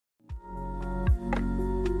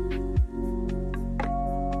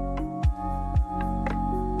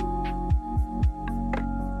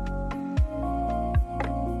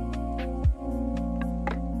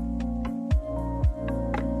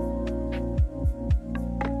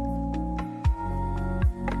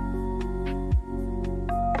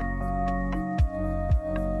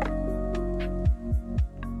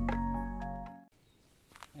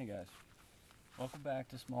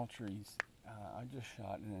small trees. I just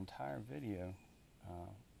shot an entire video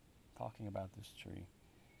talking about this tree,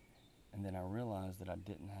 and then I realized that I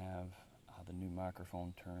didn't have the new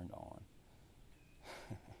microphone turned on.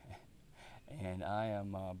 And I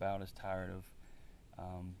am about as tired of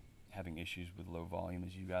having issues with low volume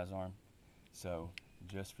as you guys are. So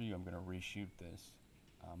just for you, I'm going to reshoot this.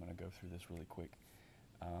 I'm going to go through this really quick,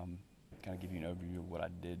 kind of give you an overview of what I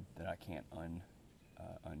did that I can't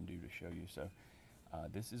undo to show you. So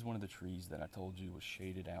this is one of the trees that I told you was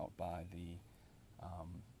shaded out by the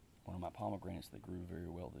one of my pomegranates that grew very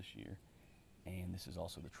well this year, and this is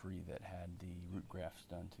also the tree that had the root grafts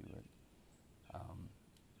done to it.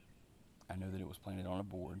 I know that it was planted on a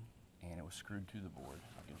board and it was screwed to the board.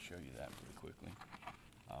 I can show you that really quickly.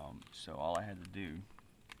 So all I had to do,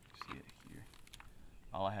 see it here,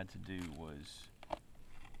 all I had to do was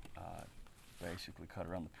basically cut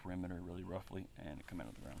around the perimeter really roughly and come out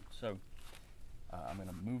of the ground. So I'm going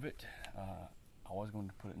to move it. I was going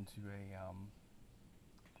to put it into a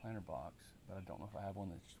planter box, but I don't know if I have one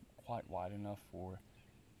that's quite wide enough for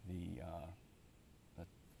the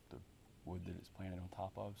wood that it's planted on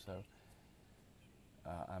top of. So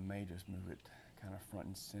I may just move it kind of front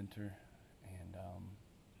and center, and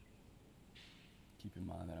keep in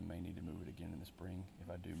mind that I may need to move it again in the spring if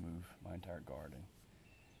I do move my entire garden.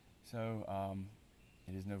 So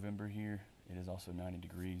it is November here. It is also 90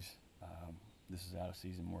 degrees. This is out of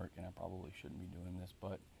season work, and I probably shouldn't be doing this,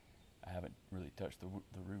 but I haven't really touched the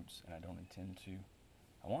roots, and I don't intend to.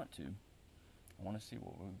 I want to. I want to see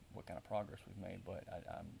what kind of progress we've made, but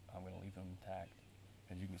I'm going to leave them intact.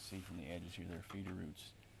 As you can see from the edges here, there are feeder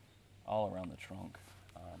roots all around the trunk,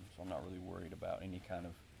 so I'm not really worried about any kind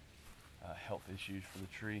of health issues for the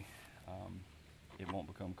tree. It won't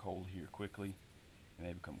become cold here quickly. It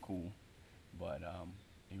may become cool, but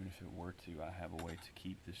even if it were to, I have a way to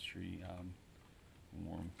keep this tree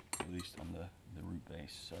warm, at least on the root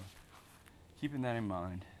base. So keeping that in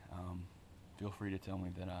mind, feel free to tell me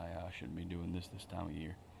that I shouldn't be doing this time of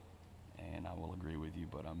year, and I will agree with you,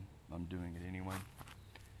 but I'm doing it anyway,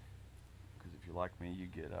 because if you're like me, you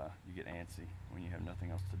get antsy when you have nothing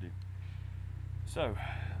else to do. So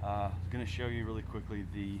I'm going to show you really quickly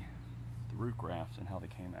the root grafts and how they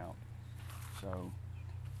came out. So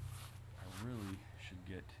I really should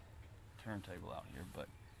get a turntable out here, but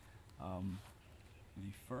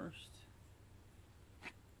the first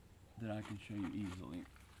that I can show you easily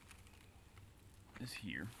is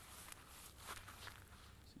here.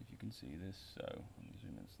 See if you can see this. So let me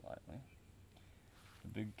zoom in slightly. The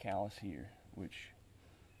big callus here, which,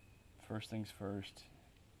 first things first,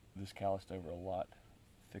 this calloused over a lot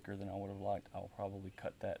thicker than I would have liked. I'll probably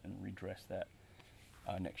cut that and redress that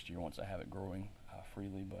next year once I have it growing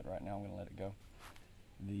freely, but right now I'm going to let it go.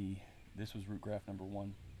 This was root graft number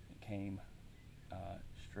 1. It came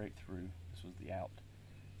straight through. This was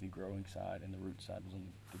the growing side, and the root side was on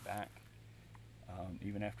the back.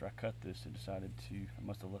 Even after I cut this, it decided to, I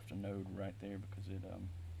must have left a node right there because it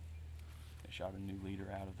shot a new leader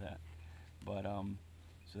out of that. But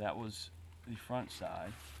so that was the front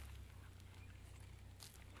side,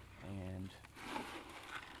 and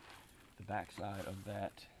the back side of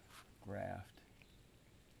that graft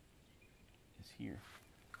is here.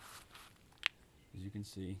 As you can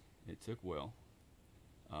see, it took well.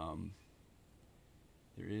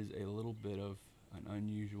 There is a little bit of an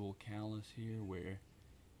unusual callus here where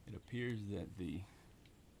it appears that the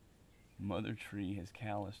mother tree has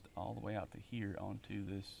calloused all the way out to here onto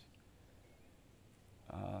this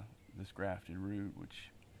this grafted root,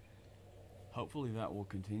 which hopefully that will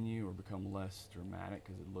continue or become less dramatic,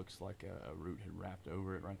 because it looks like a root had wrapped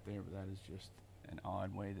over it right there, but that is just an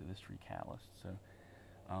odd way that this tree calloused. So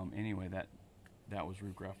anyway, that was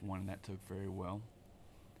root graft 1, and that took very well.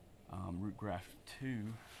 Root graft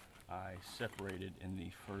 2 I separated in the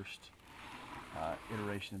first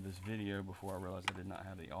iteration of this video before I realized I did not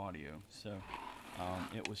have the audio. So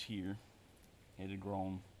it was here. It had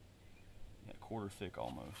grown quarter thick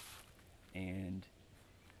almost, and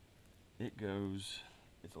it goes,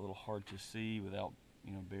 it's a little hard to see without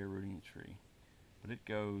bare rooting the tree, but it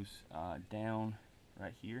goes down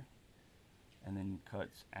right here and then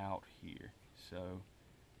cuts out here. So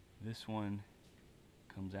this one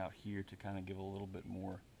comes out here to kind of give a little bit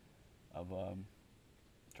more of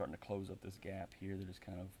starting to close up this gap here that is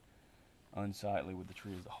kind of unsightly with the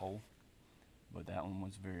tree as a whole, but that one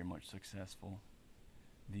was very much successful.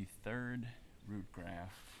 The third root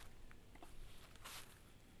graft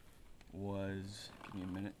was, give me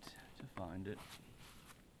a minute to find it,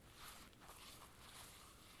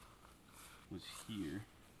 was here.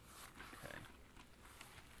 Okay.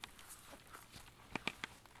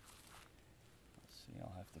 Let's see,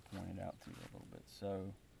 I'll have point it out to you a little bit.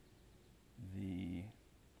 So the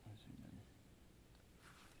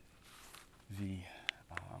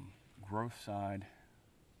growth side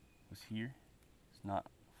was here. It's not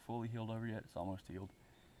fully healed over yet, it's almost healed.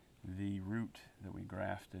 The root that we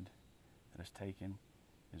grafted that is taken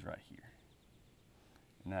is right here.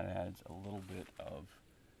 And that adds a little bit of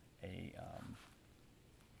a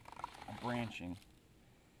branching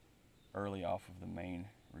early off of the main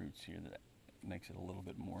roots here that makes it a little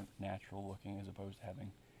bit more natural looking, as opposed to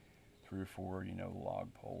having 3 or 4,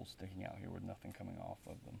 log poles sticking out here with nothing coming off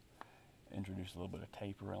of them. Introduce a little bit of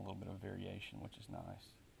taper and a little bit of variation, which is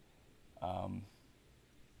nice.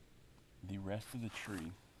 The rest of the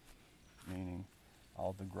tree, meaning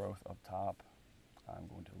all the growth up top, I'm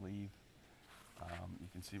going to leave. You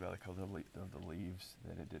can see by the color of the leaves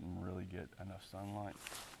that it didn't really get enough sunlight,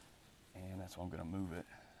 and that's why I'm going to move it.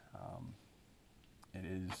 It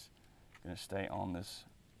is going to stay on this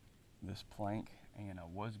plank, and I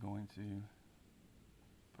was going to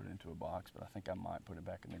put it into a box, but I think I might put it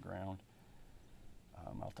back in the ground.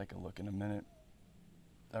 I'll take a look in a minute.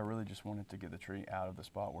 I really just wanted to get the tree out of the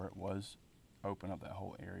spot where it was, open up that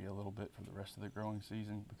whole area a little bit for the rest of the growing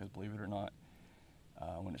season, because believe it or not,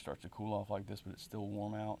 when it starts to cool off like this, but it's still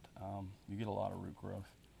warm out, you get a lot of root growth.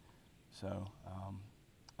 So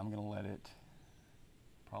I'm going to let it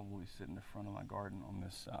probably sit in the front of my garden on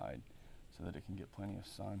this side so that it can get plenty of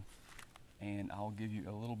sun. And I'll give you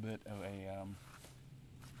a little bit of a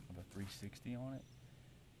 360 on it,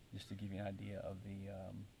 just to give you an idea of the,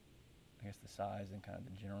 I guess, the size and kind of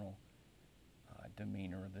the general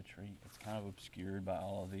demeanor of the tree. It's kind of obscured by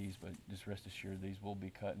all of these, but just rest assured these will be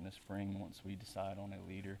cut in the spring once we decide on a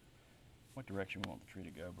leader, what direction we want the tree to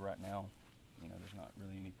go. But right now, there's not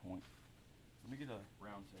really any point. Let me get a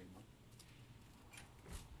round table.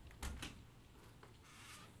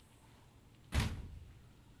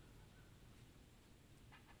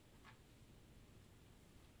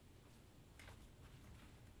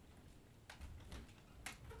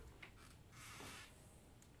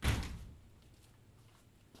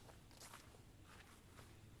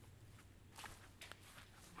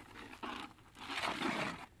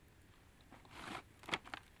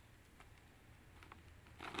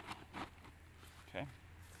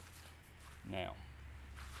 Now,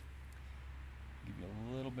 give you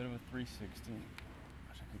a little bit of a 360.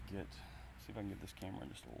 I could see if I can get this camera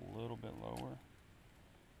just a little bit lower,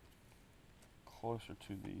 closer to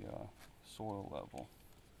the soil level.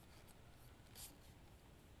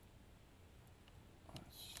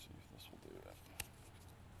 Let's see if this will do it.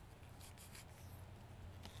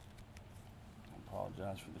 I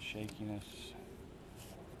apologize for the shakiness.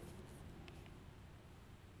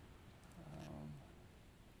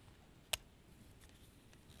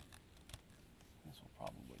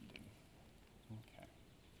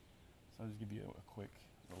 I'll just give you a quick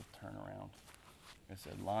little turnaround. Like I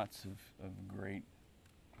said, lots of great,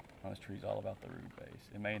 this tree's all about the root base.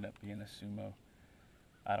 It may end up being a sumo.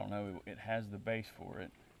 I don't know, it has the base for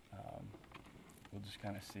it. We'll just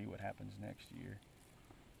kind of see what happens next year.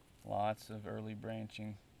 Lots of early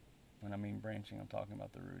branching. When I mean branching, I'm talking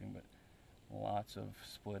about the rooting, but lots of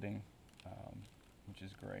splitting, which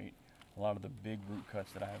is great. A lot of the big root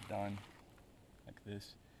cuts that I have done, like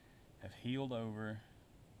this, have healed over,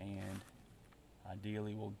 and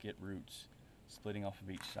ideally we'll get roots splitting off of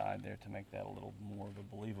each side there to make that a little more of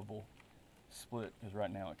a believable split, because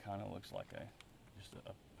right now it kind of looks like just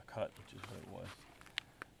a cut, which is what it was.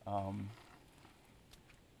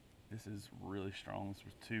 This is really strong. This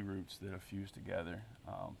was 2 roots that have fused together.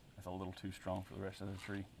 It's a little too strong for the rest of the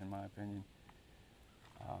tree, in my opinion.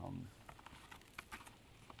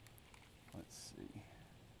 Let's see.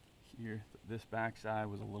 Here, this back side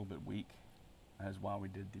was a little bit weak. That is why we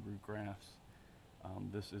did the root grafts.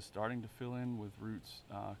 This is starting to fill in with roots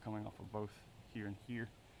coming off of both here and here,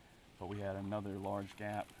 but we had another large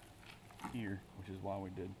gap here, which is why we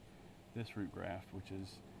did this root graft, which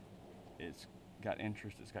is, it's got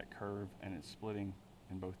interest, it's got curve, and it's splitting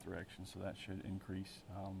in both directions, so that should increase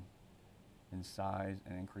in size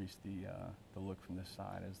and increase the look from this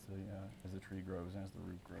side as the tree grows and as the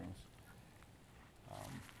root grows.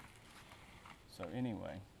 So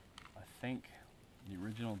anyway, I think the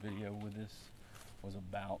original video with this was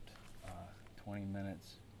about 20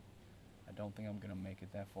 minutes. I don't think I'm going to make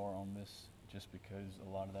it that far on this, just because a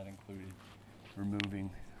lot of that included removing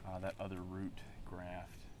that other root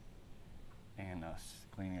graft and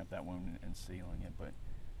cleaning up that wound and sealing it. But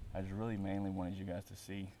I just really mainly wanted you guys to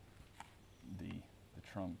see the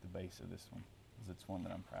trunk, the base of this one, because it's one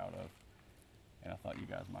that I'm proud of, and I thought you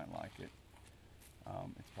guys might like it.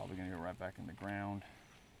 It's probably going to go right back in the ground.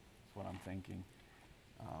 That's what I'm thinking.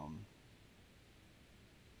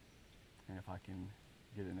 And if I can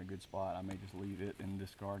get it in a good spot, I may just leave it in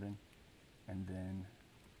this garden and then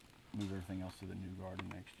move everything else to the new garden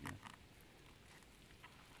next year.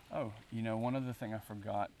 Oh, you know, one other thing I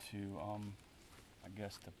forgot to, I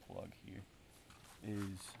guess to plug here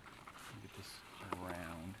is, get this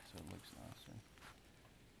around so it looks nicer.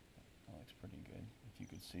 That looks pretty good. If you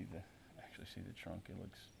could see actually see the trunk, it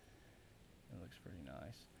looks pretty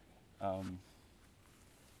nice.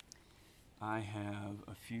 I have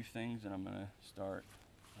a few things that I'm gonna start.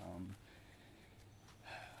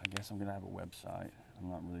 I guess I'm gonna have a website. I'm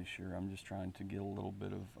not really sure. I'm just trying to get a little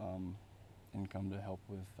bit of income to help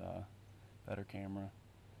with better camera,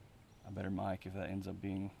 a better mic if that ends up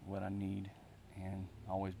being what I need, and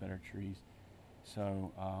always better trees.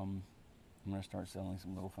 So I'm gonna start selling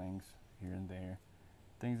some little things here and there,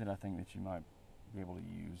 things that I think that you might be able to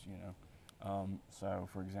use, you know. So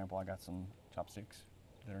for example, I got some chopsticks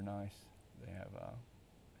that are nice. They have a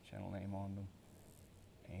channel name on them,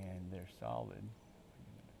 and they're solid.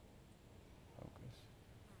 Focus.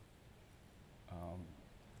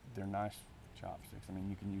 They're nice chopsticks. I mean,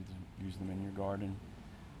 you can use them in your garden.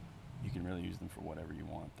 You can really use them for whatever you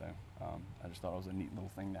want, though. I just thought it was a neat little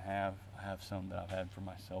thing to have. I have some that I've had for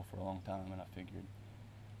myself for a long time, and I figured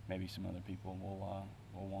maybe some other people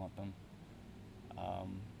will want them.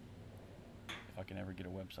 If I can ever get a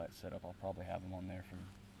website set up, I'll probably have them on there for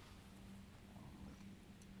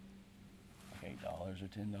like $8 or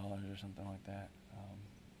 $10 or something like that.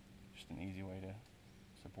 Just an easy way to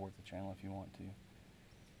support the channel if you want to.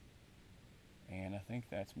 And I think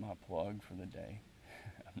that's my plug for the day.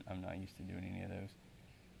 I'm not used to doing any of those.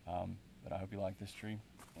 But I hope you like this tree,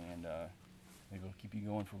 and maybe it'll keep you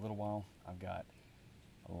going for a little while. I've got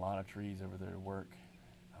a lot of trees over there to work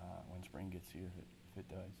when spring gets here, if it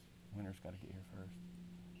does. Winter's got to get here first.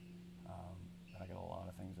 But I got a lot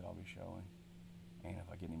of things that I'll be showing. And if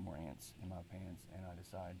I get any more ants in my pants and I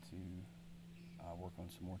decide to work on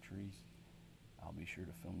some more trees, I'll be sure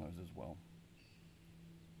to film those as well.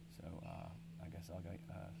 So I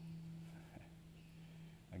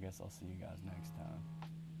guess I'll see you guys next time.